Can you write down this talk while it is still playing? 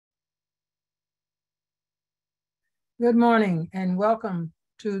Good morning and welcome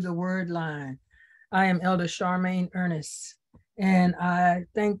to the Word Line. I am Elder Charmaine Earnest, and I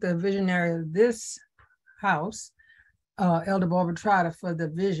thank the visionary of this house, Elder Barbara Trotter, for the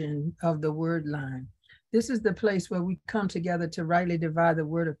vision of the Word Line. This is the place where we come together to rightly divide the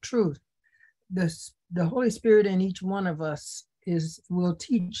word of truth. The Holy Spirit in each one of us will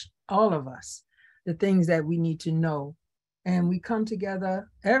teach all of us the things that we need to know. And we come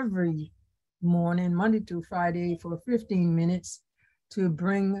together every morning, Monday through Friday, for 15 minutes to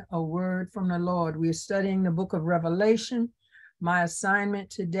bring a word from the Lord. We're studying the book of Revelation. My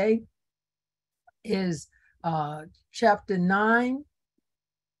assignment today is chapter 9,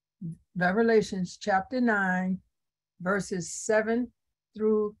 Revelations chapter 9, verses 7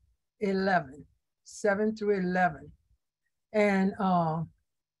 through 11. 7 through 11. And I'm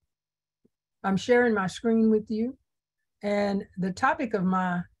sharing my screen with you. And the topic of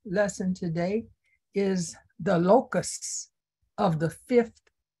my lesson today is the locusts of the fifth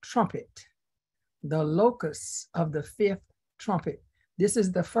trumpet. The locusts of the fifth trumpet. This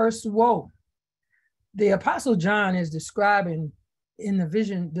is the first woe. The Apostle John is describing in the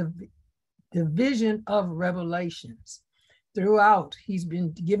vision, the vision of Revelations. Throughout, he's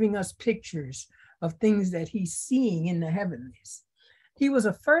been giving us pictures of things that he's seeing in the heavenlies. He was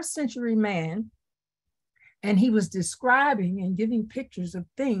a first century man, and he was describing and giving pictures of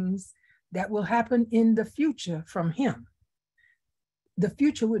things that will happen in the future from him. The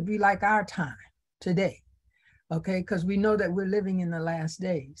future would be like our time today, okay? Because we know that we're living in the last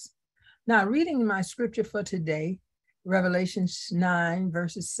days. Now, reading my scripture for today, Revelation 9,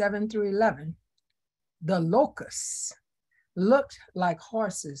 verses 7 through 11, the locusts looked like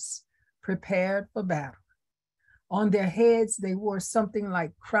horses prepared for battle. On their heads, they wore something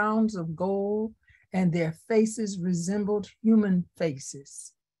like crowns of gold, and their faces resembled human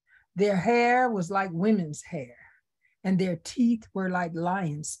faces. Their hair was like women's hair, and their teeth were like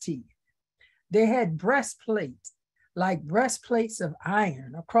lions' teeth. They had breastplates, like breastplates of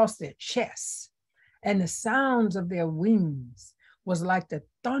iron across their chests, and the sounds of their wings was like the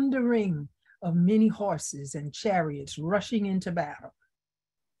thundering of many horses and chariots rushing into battle.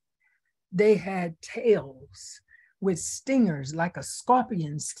 They had tails with stingers like a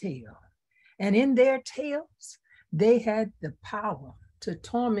scorpion's tail. And in their tails, they had the power to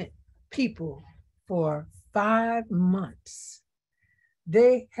torment people for 5 months.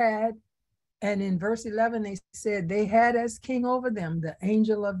 They had, and in verse 11, they said, they had as king over them the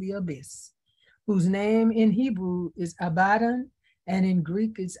angel of the abyss, whose name in Hebrew is Abaddon, and in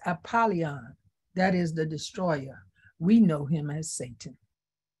Greek is Apollyon, that is the destroyer. We know him as Satan.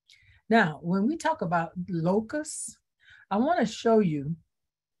 Now, when we talk about locusts, I want to show you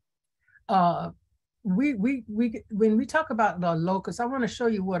when we talk about the locust, I want to show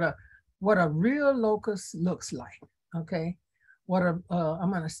you what a real locust looks like. Okay, I'm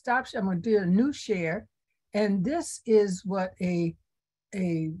going to stop. I'm going to do a new share, and this is what a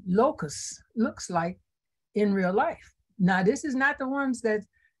locust looks like in real life. Now, this is not the ones that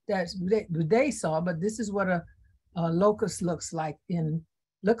they saw, but this is what a locust looks like.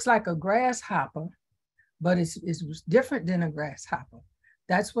 Looks like a grasshopper, but it's different than a grasshopper.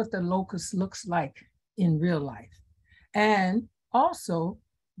 That's what the locust looks like in real life. And also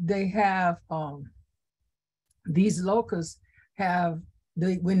they have, these locusts have,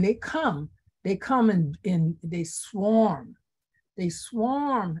 when they come and they swarm. They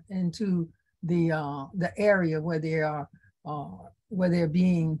swarm into the area where they are, where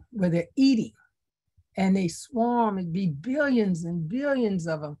they're eating. And they swarm, it'd be billions and billions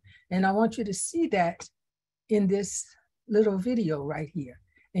of them. And I want you to see that in this little video right here.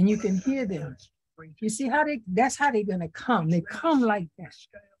 And you can hear them. You see that's how they're gonna come. They come like that.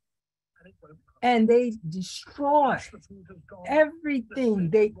 And they destroy everything.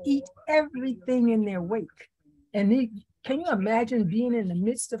 They eat everything in their wake. And can you imagine being in the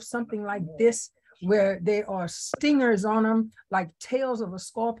midst of something like this, where there are stingers on them, like tails of a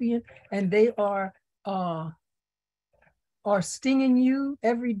scorpion, and they are stinging you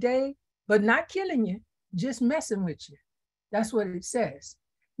every day, but not killing you, just messing with you. That's what it says.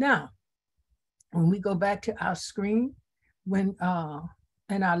 Now, when we go back to our screen, in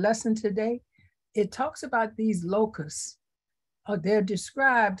our lesson today, it talks about these locusts. They're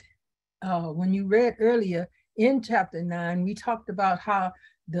described, when you read earlier in chapter 9, we talked about how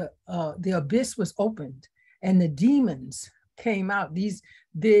the abyss was opened and the demons came out.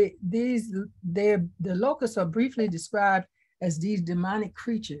 The locusts are briefly described as these demonic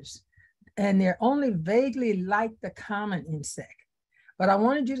creatures, and they're only vaguely like the common insect. But I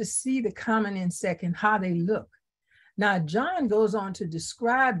wanted you to see the common insect and how they look. Now, John goes on to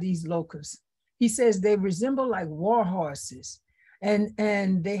describe these locusts. He says they resemble like war horses, and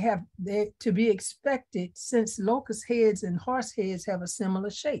they to be expected since locust heads and horse heads have a similar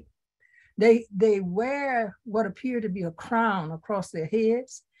shape. They wear what appear to be a crown across their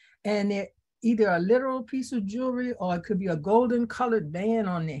heads, and they're either a literal piece of jewelry or it could be a golden colored band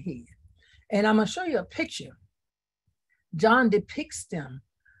on their head. And I'm going to show you a picture. John depicts them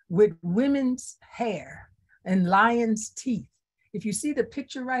with women's hair and lion's teeth. If you see the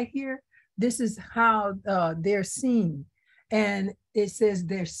picture right here, this is how they're seen. And it says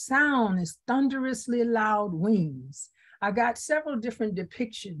their sound is thunderously loud wings. I got several different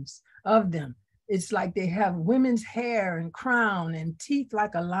depictions of them. It's like they have women's hair and crown and teeth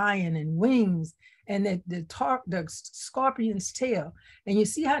like a lion and wings and the scorpion's tail. And you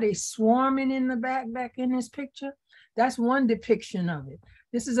see how they swarming in the back in this picture? That's one depiction of it.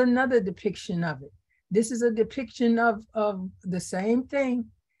 This is another depiction of it. This is a depiction of the same thing,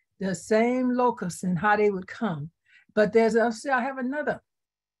 the same locusts and how they would come. But I have another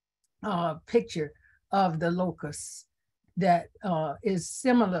picture of the locusts that is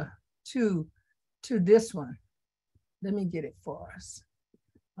similar to this one. Let me get it for us.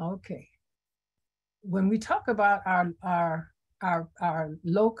 Okay. When we talk about our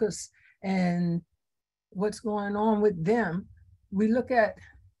locusts and what's going on with them, we look at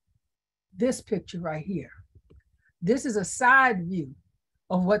this picture right here. This is a side view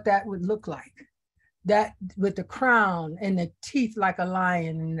of what that would look like. That with the crown and the teeth like a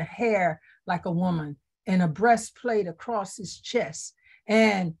lion and the hair like a woman and a breastplate across his chest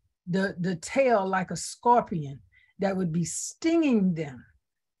and the tail like a scorpion that would be stinging them,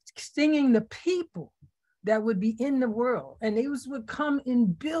 stinging the people that would be in the world. And these would come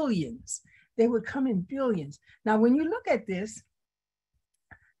in billions. They would come in billions. Now, when you look at this,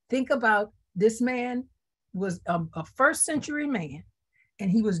 think about this man was a first century man, and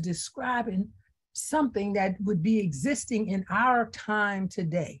he was describing something that would be existing in our time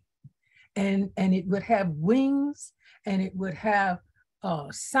today. And it would have wings, and it would have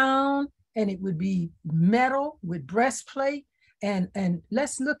sound, and it would be metal with breastplate. And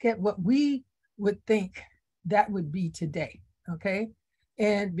let's look at what we would think that would be today, okay?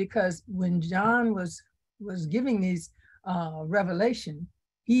 And because when John was giving these revelation,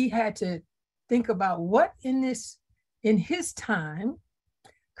 he had to think about what in his time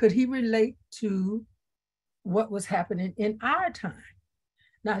could he relate to what was happening in our time.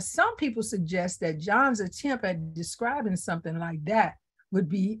 Now, some people suggest that John's attempt at describing something like that would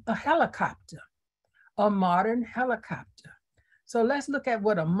be a helicopter, a modern helicopter. So let's look at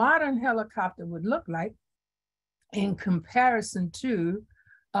what a modern helicopter would look like in comparison to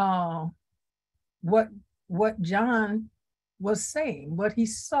what John was saying, what he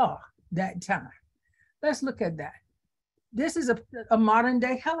saw that time. Let's look at that. This is a modern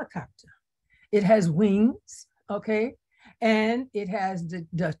day helicopter. It has wings, okay? And it has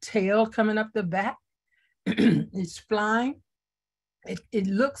the tail coming up the back. It's flying. It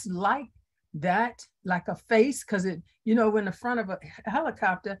looks like that, like a face, because when the front of a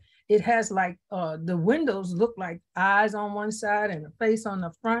helicopter, it has like the windows look like eyes on one side and a face on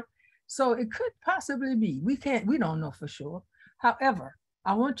the front. So it could possibly be. We don't know for sure. However,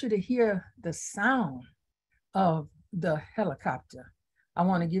 I want you to hear the sound of the helicopter. I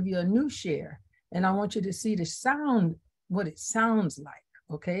want to give you a new share, and I want you to see the sound, what it sounds like,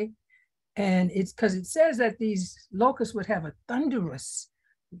 okay? And it's because it says that these locusts would have a thunderous,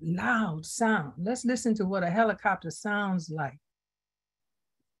 loud sound. Let's listen to what a helicopter sounds like.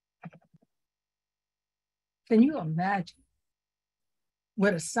 Can you imagine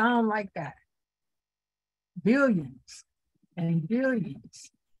what a sound like that? Billions and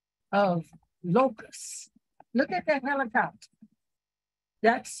billions of locusts. Look at that helicopter.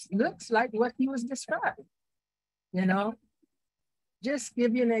 That looks like what he was describing, Just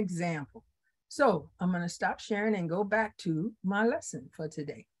give you an example. So I'm going to stop sharing and go back to my lesson for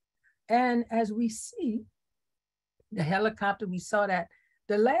today. And as we see the helicopter, we saw that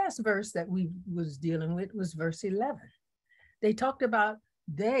the last verse that we was dealing with was verse 11. They talked about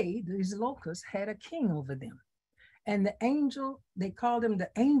these locusts, had a king over them. And the angel, they called him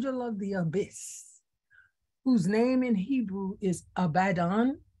the angel of the abyss, whose name in Hebrew is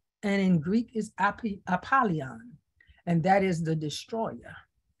Abaddon, and in Greek is Apollyon, and that is the destroyer.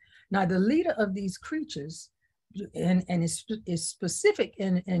 Now, the leader of these creatures, and it's specific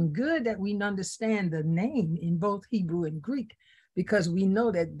and good that we understand the name in both Hebrew and Greek, because we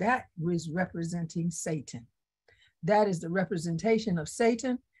know that is representing Satan. That is the representation of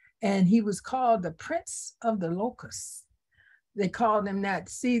Satan, and he was called the Prince of the Locusts. They called him that.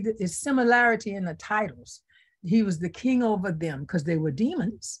 See, there's similarity in the titles. He was the king over them because they were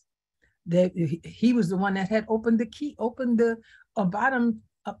demons, That he was the one that had opened the key, opened a bottom,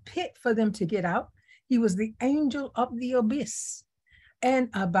 a pit for them to get out. He was the angel of the abyss. And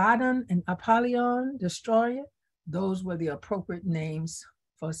Abaddon and Apollyon, destroyer, those were the appropriate names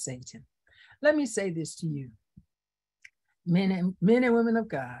for Satan. Let me say this to you, men and women of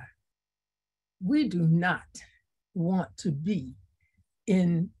God. We do not want to be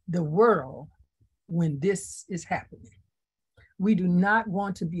in the world when this is happening. We do not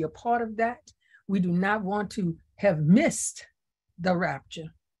want to be a part of that. We do not want to have missed the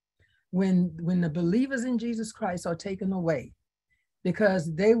rapture when the believers in Jesus Christ are taken away, because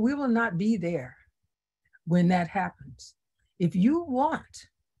we will not be there when that happens. If you want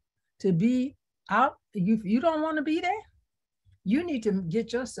to be out, if you don't want to be there, you need to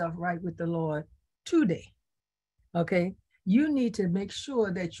get yourself right with the Lord today, okay? You need to make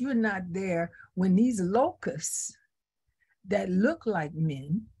sure that you're not there when these locusts that look like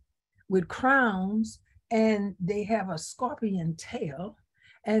men with crowns, and they have a scorpion tail,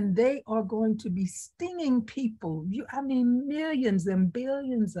 and they are going to be stinging people. I mean, millions and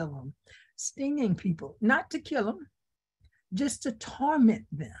billions of them stinging people, not to kill them, just to torment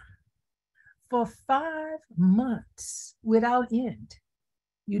them for 5 months without end.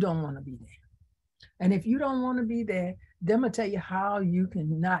 You don't want to be there. And if you don't want to be there, then I'm going to tell you how you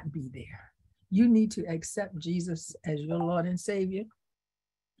can not be there. You need to accept Jesus as your Lord and Savior.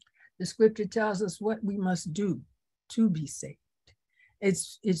 The scripture tells us what we must do to be saved.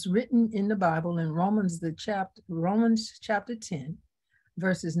 It's written in the Bible in Romans chapter 10,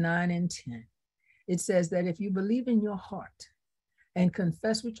 verses 9 and 10. It says that if you believe in your heart and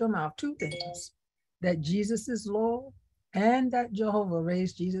confess with your mouth 2 things, that Jesus is Lord and that Jehovah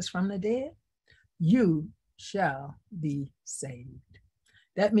raised Jesus from the dead, you shall be saved.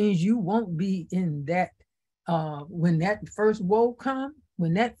 That means you won't be in that, when that first woe comes,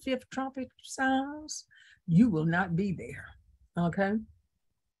 when that 5th trumpet sounds, you will not be there, okay?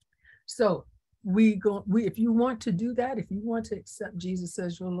 So if you want to do that, if you want to accept Jesus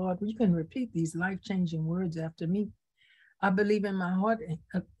as your Lord, you can repeat these life-changing words after me. I believe in my heart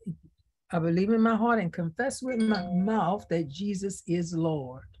and confess with my mouth that Jesus is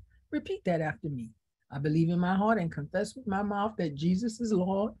Lord. Repeat that after me. I believe in my heart and confess with my mouth that Jesus is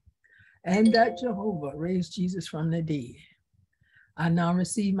Lord and that Jehovah raised Jesus from the dead. I now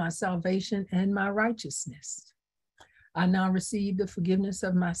receive my salvation and my righteousness. I now receive the forgiveness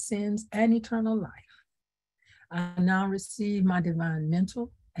of my sins and eternal life. I now receive my divine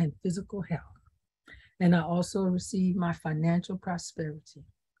mental and physical health. And I also receive my financial prosperity.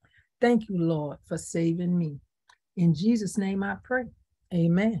 Thank you, Lord, for saving me. In Jesus' name I pray.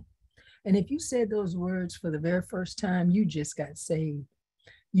 Amen. And if you said those words for the very first time, you just got saved.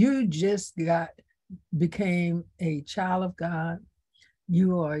 You just became a child of God.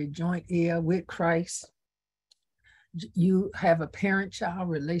 You are a joint heir with Christ. You have a parent-child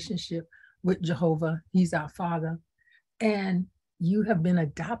relationship with Jehovah. He's our Father. And you have been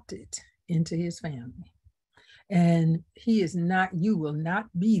adopted into his family. And you will not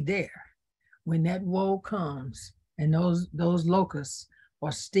be there when that woe comes and those locusts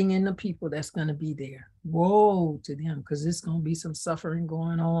are stinging the people that's going to be there. Woe to them, because there's going to be some suffering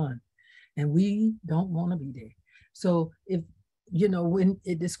going on. And we don't want to be there. So when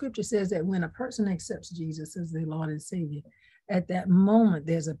the scripture says that when a person accepts Jesus as their Lord and Savior, at that moment,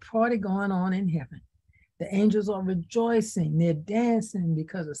 there's a party going on in heaven. The angels are rejoicing. They're dancing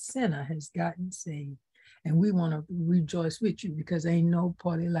because a sinner has gotten saved. And we want to rejoice with you, because ain't no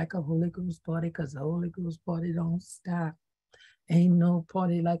party like a Holy Ghost party, because the Holy Ghost party don't stop. Ain't no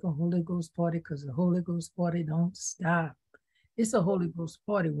party like a Holy Ghost party, because the Holy Ghost party don't stop. It's a Holy Ghost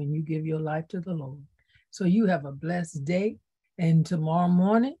party when you give your life to the Lord. So you have a blessed day. And tomorrow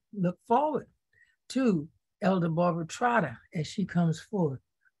morning, look forward to Elder Barbara Trotter as she comes forth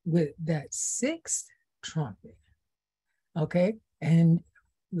with that 6th trumpet. Okay? And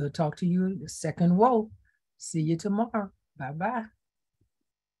we'll talk to you the second woe. See you tomorrow. Bye-bye.